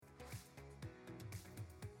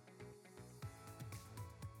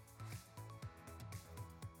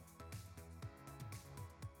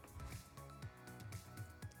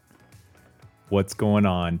What's going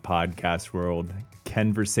on, podcast world?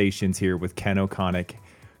 Conversations here with Ken O'Connick,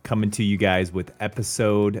 coming to you guys with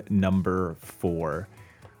episode number 4.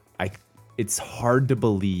 It's hard to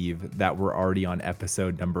believe that we're already on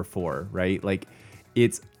episode number 4, right? Like,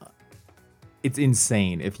 it's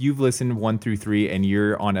insane. If you've listened 1 through 3 and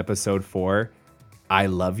you're on episode 4, I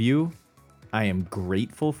love you. I am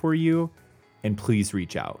grateful for you, and please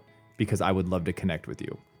reach out because I would love to connect with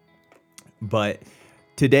you. But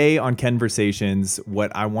today on Conversations,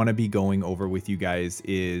 what I want to be going over with you guys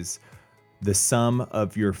is the sum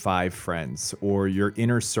of your 5 friends or your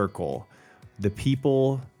inner circle, the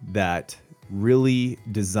people that really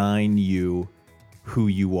design you who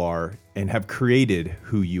you are and have created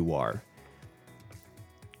who you are.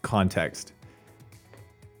 Context.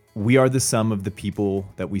 We are the sum of the people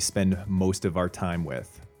that we spend most of our time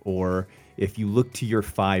with. Or if you look to your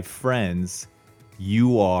 5 friends,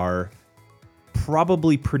 you are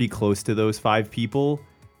probably pretty close to those 5 people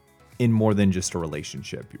in more than just a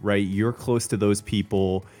relationship, right? You're close to those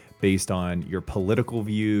people based on your political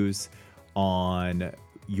views, on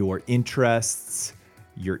your interests,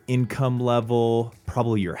 your income level,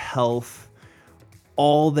 probably your health,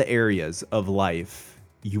 all the areas of life.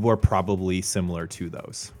 You are probably similar to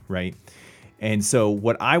those, right? And so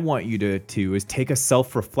what I want you to do is take a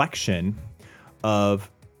self-reflection of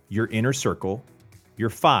your inner circle, your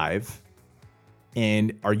 5,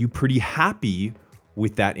 and are you pretty happy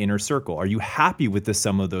with that inner circle? Are you happy with the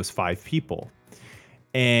sum of those 5 people?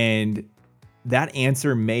 And that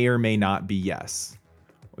answer may or may not be yes.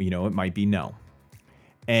 It might be no.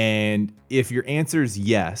 And if your answer is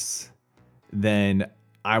yes, then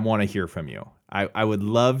I want to hear from you. I would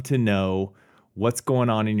love to know what's going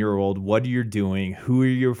on in your world, what you're doing, who are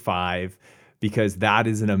your 5, because that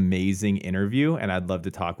is an amazing interview, and I'd love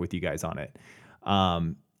to talk with you guys on it.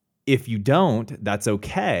 If you don't, that's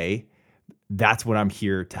okay. That's what I'm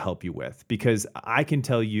here to help you with, because I can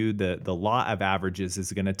tell you the law of averages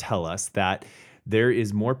is going to tell us that there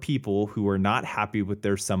is more people who are not happy with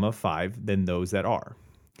their sum of 5 than those that are.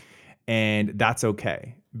 And that's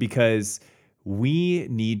okay, because we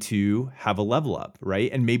need to have a level up,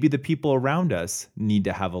 right? And maybe the people around us need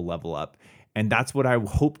to have a level up. And that's what I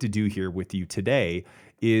hope to do here with you today,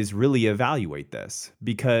 is really evaluate this.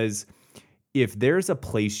 Because if there's a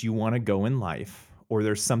place you want to go in life, or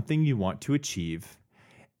there's something you want to achieve,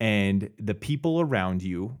 and the people around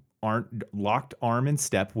you aren't locked arm and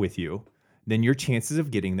step with you, then your chances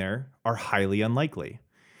of getting there are highly unlikely.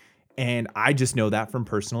 And I just know that from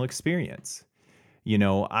personal experience.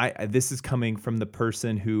 This is coming from the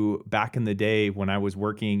person who back in the day when I was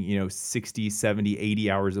working, 60, 70,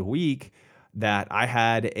 80 hours a week, that I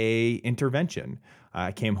had a intervention.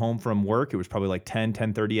 I came home from work. It was probably like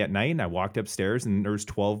 10:30 at night. And I walked upstairs and there was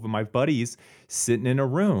 12 of my buddies sitting in a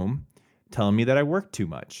room telling me that I worked too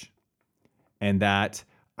much and that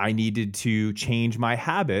I needed to change my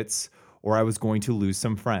habits or I was going to lose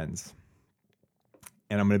some friends.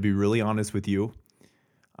 And I'm going to be really honest with you.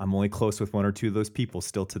 I'm only close with 1 or 2 of those people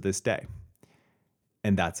still to this day.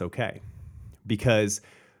 And that's okay. Because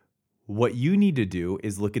what you need to do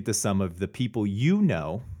is look at the sum of the people you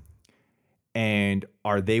know, and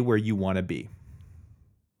are they where you want to be?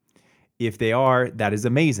 If they are, that is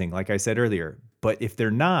amazing, like I said earlier. But if they're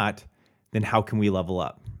not, then how can we level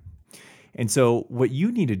up? And so what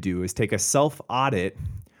you need to do is take a self-audit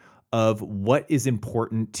of what is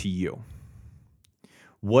important to you.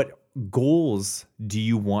 What goals do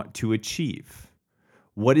you want to achieve?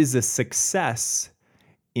 What is a success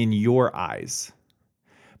in your eyes?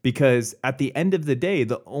 Because at the end of the day,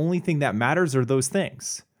 the only thing that matters are those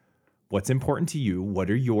things. What's important to you? What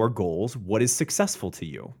are your goals? What is successful to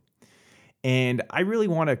you? And I really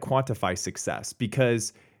want to quantify success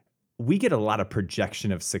because we get a lot of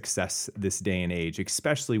projection of success this day and age,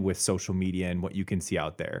 especially with social media and what you can see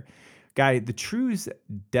out there. Guy, the true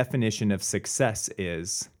definition of success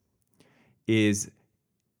is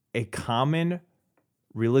a common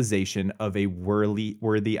realization of a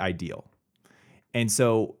worthy ideal. And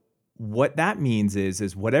so what that means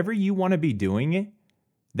is whatever you want to be doing,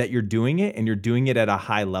 that you're doing it and you're doing it at a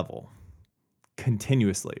high level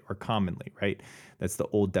continuously or commonly, right? That's the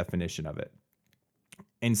old definition of it.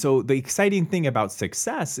 And so the exciting thing about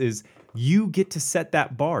success is you get to set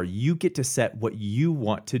that bar. You get to set what you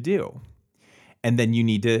want to do. And then you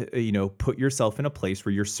need to, put yourself in a place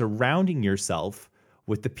where you're surrounding yourself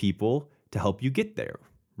with the people to help you get there,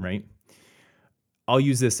 right? I'll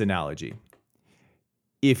use this analogy.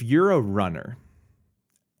 If you're a runner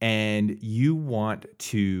and you want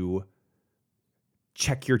to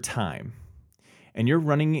check your time and you're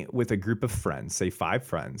running with a group of friends, say 5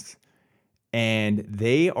 friends, and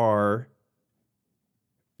they are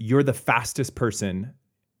you're the fastest person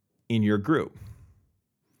in your group.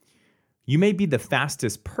 You may be the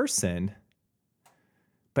fastest person,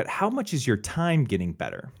 but how much is your time getting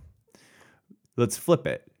better? Let's flip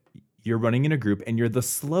it. You're running in a group and you're the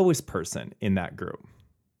slowest person in that group.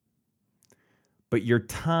 But your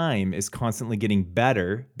time is constantly getting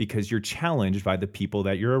better because you're challenged by the people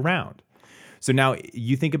that you're around. So now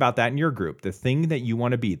you think about that in your group, the thing that you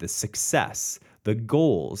want to be, the success, the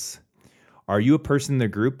goals. Are you a person in the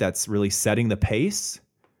group that's really setting the pace?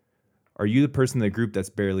 Are you the person in the group that's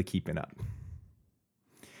barely keeping up?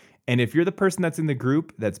 And if you're the person that's in the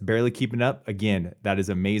group that's barely keeping up, again, that is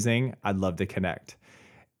amazing. I'd love to connect.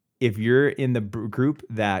 If you're in the group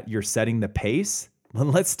that you're setting the pace, well,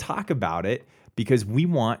 let's talk about it, because we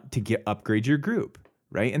want to upgrade your group,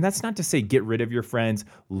 right? And that's not to say get rid of your friends,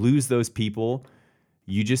 lose those people.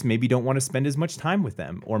 You just maybe don't want to spend as much time with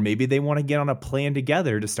them, or maybe they want to get on a plan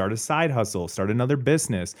together to start a side hustle, start another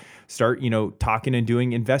business, start, talking and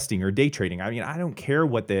doing investing or day trading. I mean, I don't care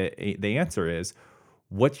what the answer is.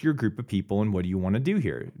 What's your group of people and what do you want to do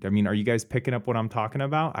here? I mean, are you guys picking up what I'm talking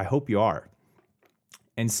about? I hope you are.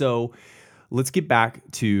 And so let's get back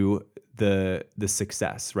to the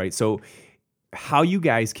success, right? So how you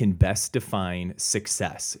guys can best define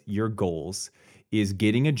success, your goals, is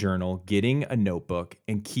getting a journal, getting a notebook,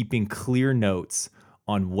 and keeping clear notes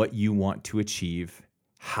on what you want to achieve.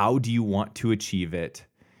 How do you want to achieve it?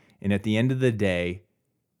 And at the end of the day,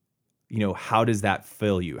 how does that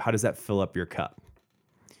fill you? How does that fill up your cup?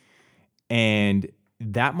 And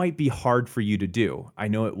that might be hard for you to do. I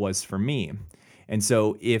know it was for me. And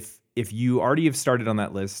so if you already have started on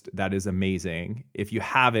that list, that is amazing. If you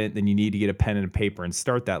haven't, then you need to get a pen and a paper and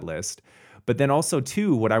start that list. But then also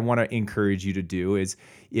too, what I want to encourage you to do is,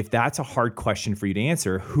 if that's a hard question for you to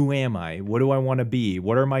answer, who am I? What do I want to be?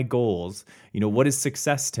 What are my goals? What is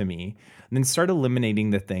success to me? And then start eliminating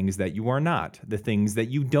the things that you are not, the things that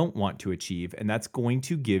you don't want to achieve. And that's going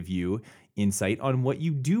to give you insight on what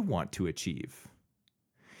you do want to achieve.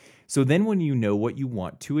 So then when you know what you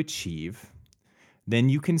want to achieve, then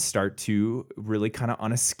you can start to really kind of,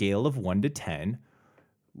 on a scale of 1 to 10,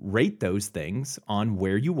 rate those things on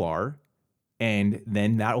where you are. And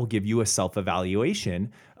then that will give you a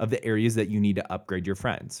self-evaluation of the areas that you need to upgrade your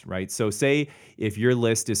friends, right? So say if your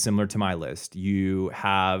list is similar to my list, you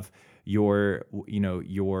have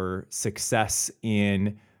your success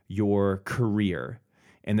in your career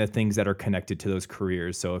and the things that are connected to those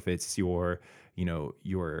careers. So if it's your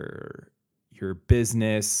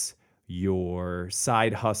business, your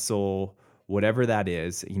side hustle, whatever that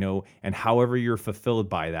is, and however you're fulfilled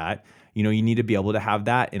by that, you need to be able to have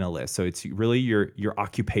that in a list. So it's really your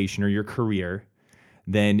occupation or your career,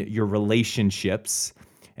 then your relationships,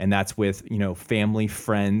 and that's with, family,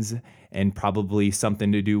 friends, and probably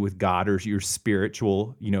something to do with God or your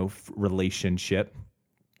spiritual, relationship.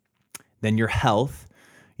 Then your health,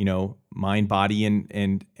 mind, body,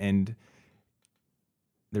 and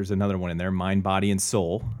there's another one in there, mind, body, and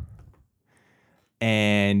soul.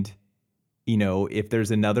 And if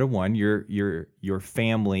there's another one, your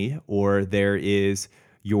family, or there is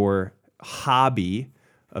your hobby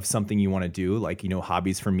of something you want to do, like,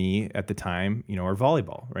 hobbies for me at the time, are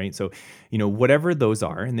volleyball, right? So, whatever those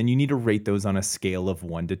are, and then you need to rate those on a scale of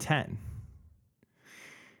 1 to 10.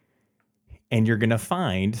 And you're going to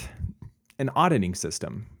find an auditing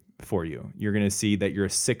system for you. You're going to see that you're a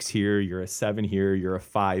 6 here, you're a 7 here, you're a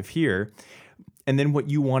 5 here. And then what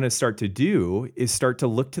you want to start to do is start to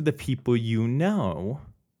look to the people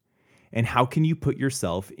and how can you put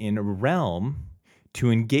yourself in a realm to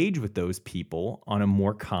engage with those people on a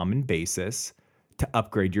more common basis to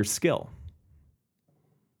upgrade your skill,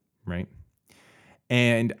 right?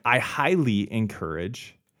 And I highly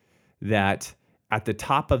encourage that at the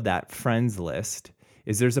top of that friends list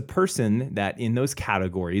is there's a person that in those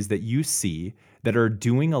categories that you see that are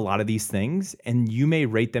doing a lot of these things, and you may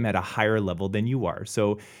rate them at a higher level than you are.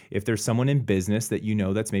 So if there's someone in business that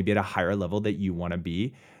that's maybe at a higher level that you want to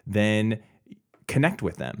be, then connect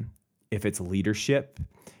with them. If it's leadership,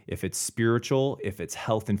 if it's spiritual, if it's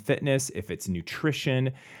health and fitness, if it's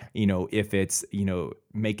nutrition, if it's,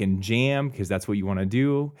 making jam, because that's what you want to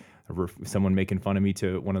do. Someone making fun of me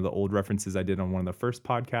to one of the old references I did on one of the first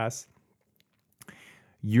podcasts.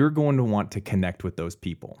 You're going to want to connect with those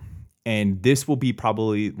people. And this will be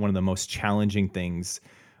probably one of the most challenging things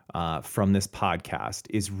from this podcast,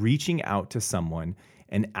 is reaching out to someone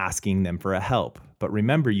and asking them for a help. But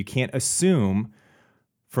remember, you can't assume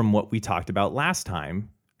from what we talked about last time.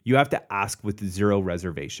 You have to ask with zero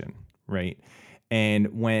reservation, right? And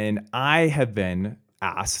when I have been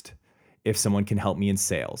asked if someone can help me in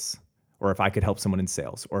sales, or if I could help someone in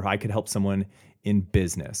sales, or if I could help someone in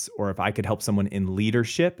business, or if I could help someone in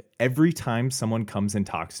leadership, every time someone comes and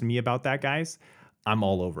talks to me about that, guys, I'm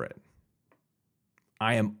all over it.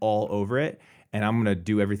 I am all over it, and I'm going to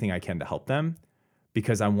do everything I can to help them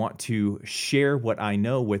because I want to share what I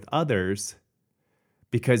know with others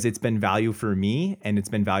because it's been value for me and it's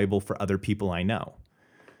been valuable for other people I know.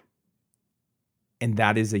 And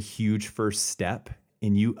that is a huge first step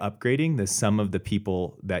in you upgrading the sum of the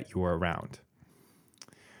people that you're around.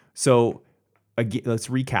 So again, let's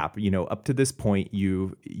recap. Up to this point,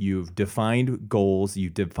 you've defined goals,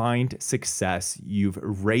 you've defined success, you've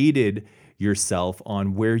rated yourself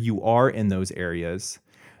on where you are in those areas.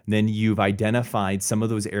 Then you've identified some of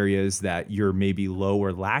those areas that you're maybe low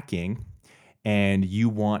or lacking, and you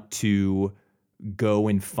want to go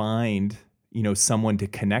and find someone to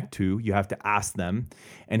connect to. You have to ask them,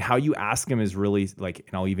 and how you ask them is really and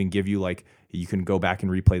I'll even give you you can go back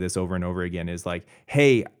and replay this over and over again, is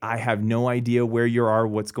hey, I have no idea where you are,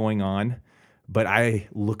 what's going on, but I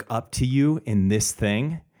look up to you in this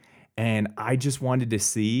thing, and I just wanted to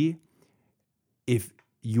see if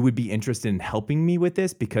you would be interested in helping me with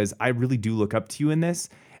this, because I really do look up to you in this,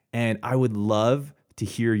 and I would love to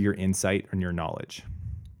hear your insight and your knowledge.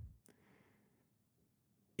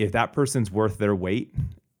 If that person's worth their weight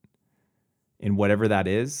in whatever that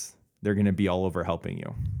is, they're going to be all over helping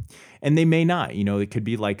you. And they may not, it could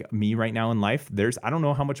be like me right now in life. I don't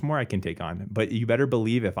know how much more I can take on, but you better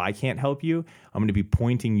believe if I can't help you, I'm going to be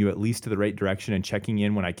pointing you at least to the right direction and checking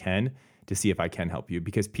in when I can to see if I can help you,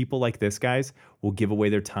 because people like this, guys, will give away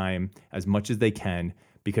their time as much as they can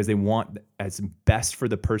because they want as best for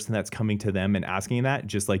the person that's coming to them and asking that,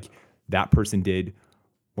 just like that person did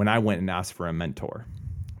when I went and asked for a mentor,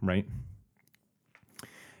 right?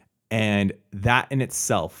 And that in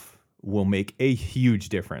itself will make a huge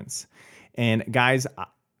difference. And guys,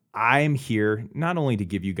 I'm here not only to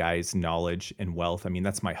give you guys knowledge and wealth. I mean,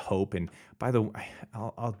 that's my hope. And by the way,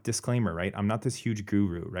 I'll disclaimer, right? I'm not this huge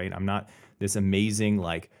guru, right? I'm not this amazing,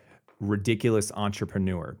 ridiculous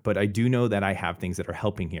entrepreneur, but I do know that I have things that are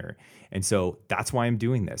helping here. And so that's why I'm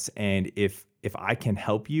doing this. And if I can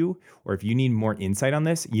help you, or if you need more insight on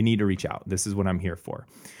this, you need to reach out. This is what I'm here for.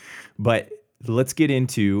 But let's get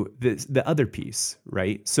into the other piece,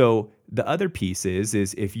 right? So the other piece is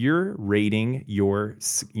if you're rating your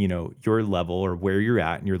level or where you're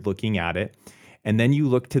at, and you're looking at it, and then you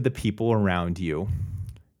look to the people around you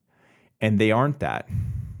and they aren't that,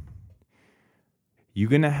 you're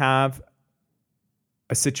going to have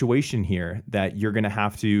a situation here that you're going to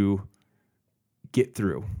have to get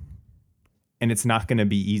through. And it's not going to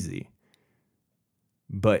be easy.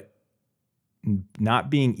 But not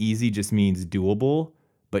being easy just means doable,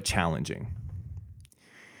 but challenging.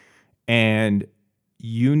 And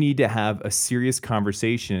you need to have a serious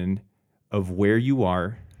conversation of where you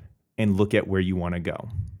are and look at where you want to go.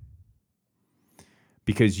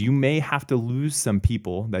 Because you may have to lose some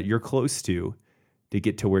people that you're close to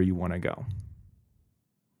get to where you want to go.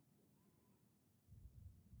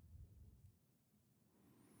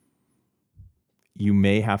 You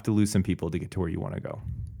may have to lose some people to get to where you want to go.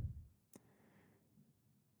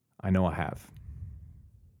 I know I have.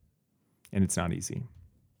 And it's not easy,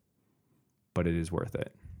 but it is worth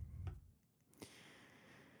it.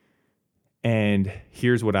 And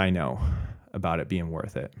here's what I know about it being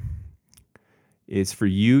worth it. Is for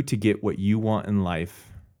you to get what you want in life,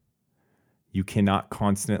 you cannot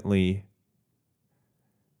constantly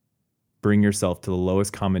bring yourself to the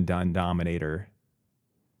lowest common denominator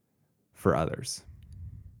for others.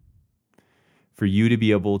 For you to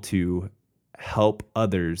be able to help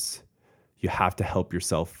others, you have to help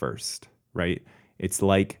yourself first, right? It's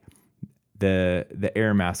like the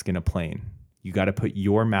air mask in a plane. You got to put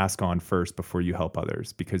your mask on first before you help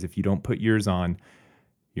others, because if you don't put yours on,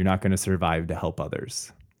 you're not going to survive to help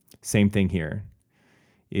others. Same thing here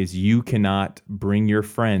is you cannot bring your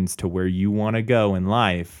friends to where you want to go in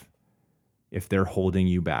life if they're holding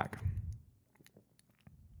you back.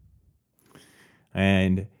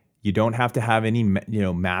 And you don't have to have any,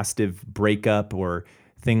 massive breakup or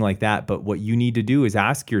thing like that. But what you need to do is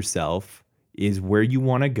ask yourself, is where you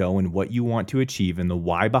want to go and what you want to achieve and the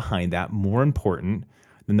why behind that more important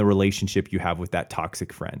than the relationship you have with that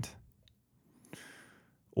toxic friend?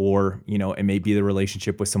 Or, it may be the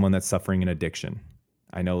relationship with someone that's suffering an addiction.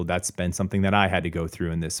 I know that's been something that I had to go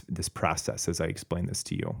through in this process as I explain this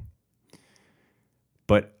to you.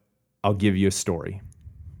 But I'll give you a story.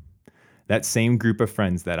 That same group of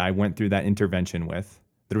friends that I went through that intervention with,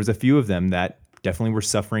 there was a few of them that definitely were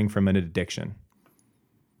suffering from an addiction.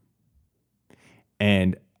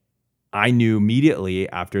 And I knew immediately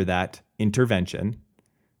after that intervention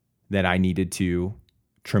that I needed to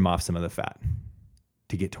trim off some of the fat.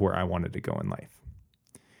 to get to where I wanted to go in life.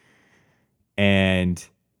 And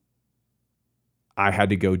I had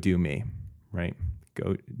to go do me, right?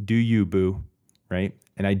 Go do you, boo, right?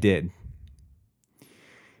 And I did.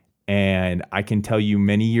 And I can tell you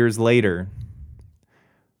many years later,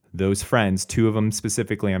 those friends, 2 of them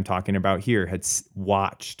specifically I'm talking about here, had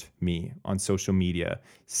watched me on social media,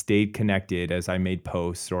 stayed connected as I made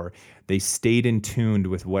posts, or they stayed in tune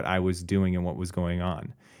with what I was doing and what was going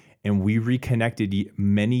on. And we reconnected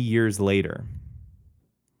many years later.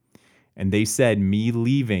 And they said me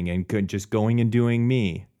leaving and just going and doing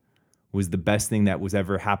me was the best thing that was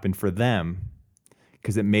ever happened for them,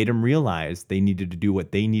 because it made them realize they needed to do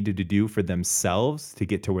what they needed to do for themselves to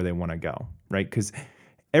get to where they want to go, right? Because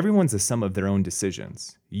everyone's a sum of their own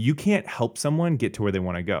decisions. You can't help someone get to where they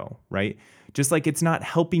want to go, right? Just like it's not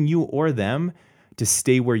helping you or them to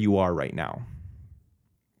stay where you are right now.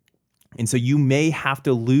 And so you may have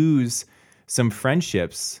to lose some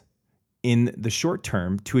friendships in the short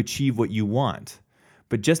term to achieve what you want.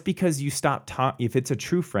 But just because you stop if it's a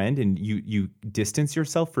true friend and you distance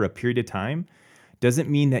yourself for a period of time, doesn't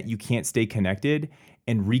mean that you can't stay connected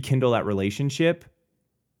and rekindle that relationship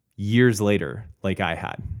years later, like I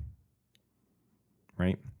had.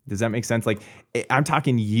 Right? Does that make sense? Like, I'm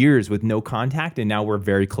talking years with no contact, and now we're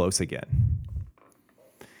very close again.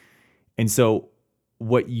 And so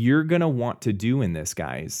what you're going to want to do in this,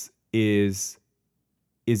 guys, is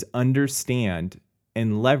understand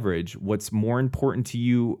and leverage what's more important to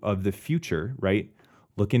you of the future, right?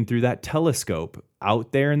 Looking through that telescope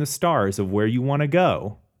out there in the stars of where you want to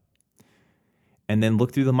go. And then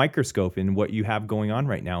look through the microscope in what you have going on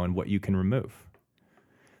right now and what you can remove.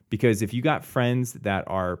 Because if you got friends that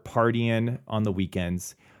are partying on the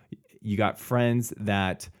weekends, you got friends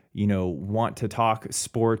that, want to talk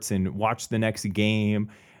sports and watch the next game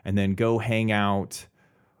and then go hang out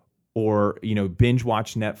or, binge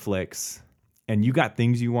watch Netflix, and you got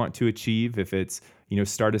things you want to achieve, if it's,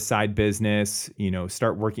 start a side business,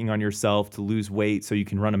 start working on yourself to lose weight so you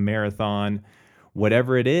can run a marathon,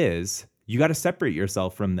 whatever it is, you got to separate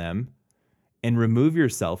yourself from them and remove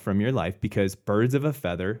yourself from your life, because birds of a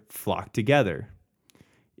feather flock together.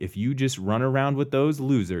 If you just run around with those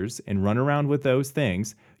losers and run around with those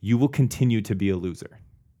things, you will continue to be a loser.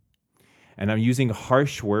 And I'm using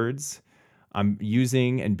harsh words. I'm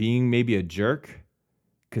using and being maybe a jerk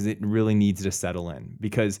because it really needs to settle in.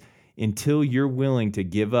 Because until you're willing to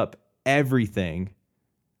give up everything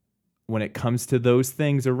when it comes to those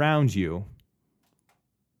things around you,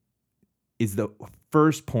 is the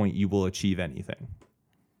first point you will achieve anything.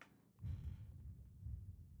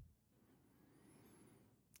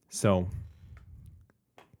 So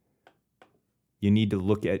you need to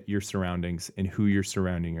look at your surroundings and who you're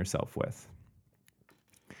surrounding yourself with.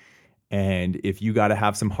 And if you got to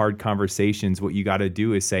have some hard conversations, what you got to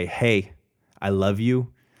do is say, hey, I love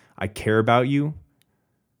you. I care about you.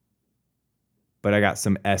 But I got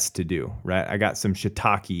some S to do, right? I got some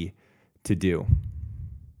shiitake to do.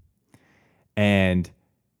 And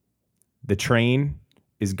the train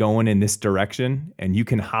is going in this direction, and you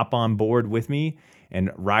can hop on board with me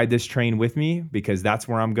and ride this train with me because that's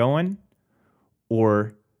where I'm going.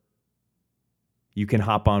 Or you can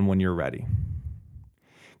hop on when you're ready.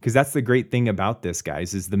 Because that's the great thing about this,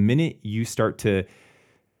 guys, is the minute you start to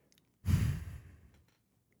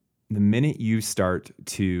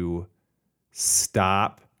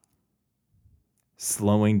stop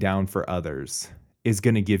slowing down for others is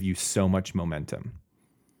going to give you so much momentum.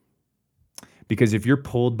 Because if you're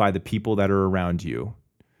pulled by the people that are around you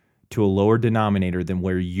to a lower denominator than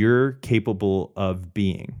where you're capable of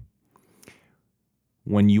being,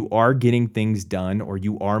 when you are getting things done or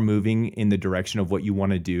you are moving in the direction of what you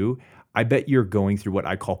want to do, I bet you're going through what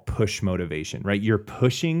I call push motivation, right? You're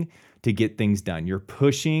pushing to get things done. You're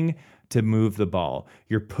pushing to move the ball.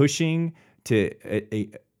 You're pushing to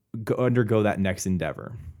undergo that next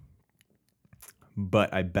endeavor.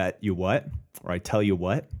 But I bet you what, or I tell you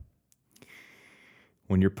what,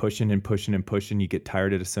 when you're pushing and pushing and pushing, you get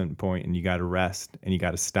tired at a certain point and you got to rest and you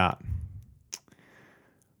got to stop.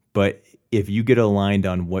 But if you get aligned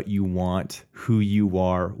on what you want, who you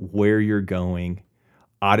are, where you're going,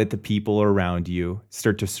 audit the people around you,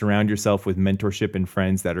 start to surround yourself with mentorship and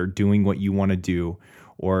friends that are doing what you want to do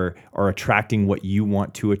or are attracting what you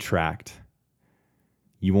want to attract,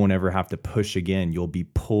 you won't ever have to push again. You'll be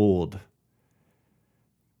pulled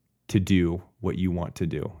to do what you want to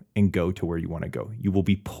do and go to where you want to go. You will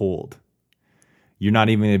be pulled. You're not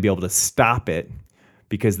even going to be able to stop it,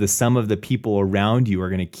 because the sum of the people around you are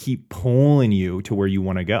going to keep pulling you to where you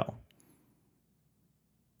want to go.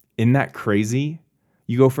 Isn't that crazy?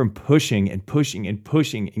 You go from pushing and pushing and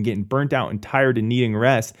pushing and getting burnt out and tired and needing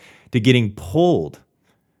rest to getting pulled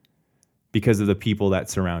because of the people that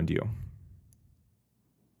surround you.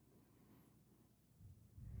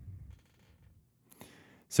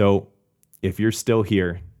 So if you're still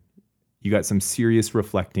here, you got some serious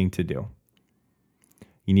reflecting to do.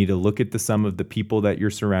 You need to look at the sum of the people that you're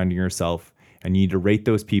surrounding yourself, and you need to rate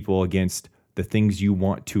those people against the things you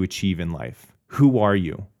want to achieve in life. Who are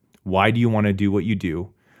you? Why do you want to do what you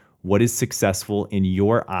do? What is successful in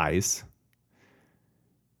your eyes?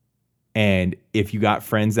 And if you got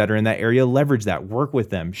friends that are in that area, leverage that, work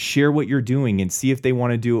with them, share what you're doing and see if they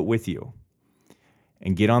want to do it with you.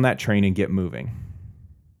 And get on that train and get moving.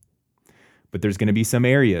 But there's going to be some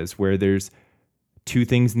areas where there's two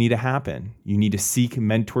things need to happen. You need to seek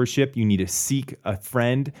mentorship. You need to seek a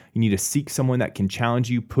friend. You need to seek someone that can challenge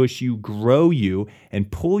you, push you, grow you,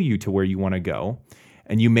 and pull you to where you want to go.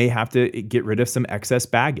 And you may have to get rid of some excess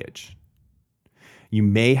baggage. You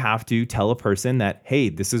may have to tell a person that, hey,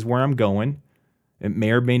 this is where I'm going. It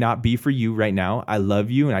may or may not be for you right now. I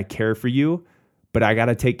love you and I care for you, but I got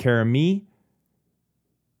to take care of me.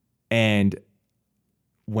 And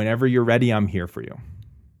whenever you're ready, I'm here for you.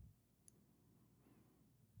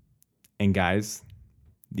 And guys,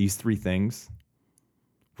 these three things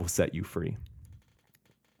will set you free.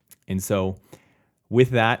 And so with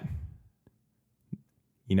that,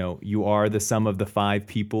 you are the sum of the 5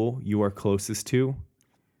 people you are closest to.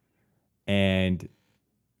 And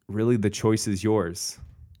really the choice is yours.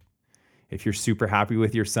 If you're super happy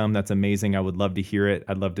with your sum, that's amazing. I would love to hear it.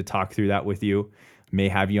 I'd love to talk through that with you. May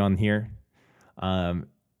have you on here.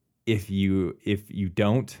 If you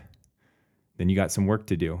don't, then you got some work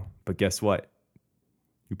to do. But guess what?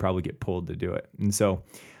 You probably get pulled to do it. And so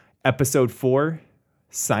episode 4,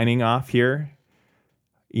 signing off here.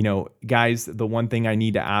 Guys, the one thing I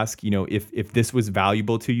need to ask, if this was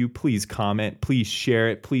valuable to you, please comment, please share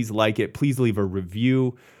it, please like it, please leave a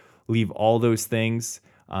review, leave all those things.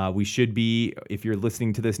 We should be, if you're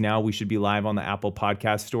listening to this now, we should be live on the Apple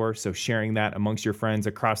Podcast Store. So sharing that amongst your friends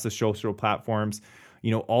across the social platforms,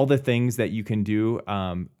 all the things that you can do,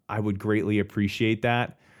 I would greatly appreciate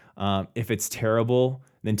that. If it's terrible,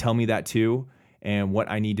 then tell me that too, and what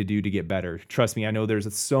I need to do to get better. Trust me, I know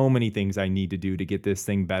there's so many things I need to do to get this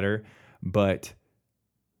thing better, but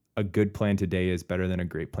a good plan today is better than a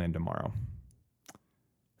great plan tomorrow.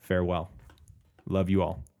 Farewell. Love you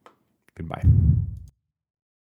all. Goodbye.